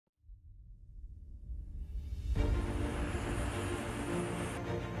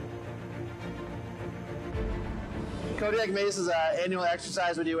Kodiak Mace is an annual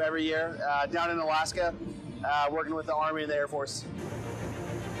exercise we do every year down in Alaska, working with the Army and the Air Force.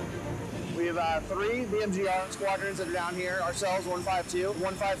 We have 3 VMGR squadrons that are down here, ourselves 152,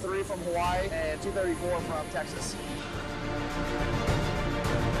 153 from Hawaii, and 234 from Texas.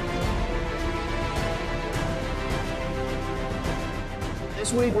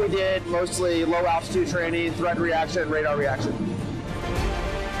 This week we did mostly low altitude training, threat reaction, radar reaction.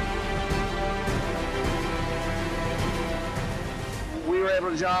 We were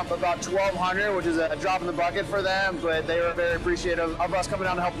able to jump about 1,200, which is a drop in the bucket for them, but they were very appreciative of us coming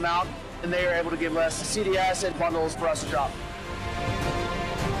down to help them out, and they were able to give us CDS and bundles for us to drop.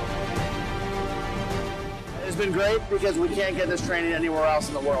 It's been great because we can't get this training anywhere else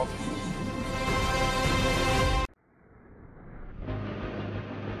in the world.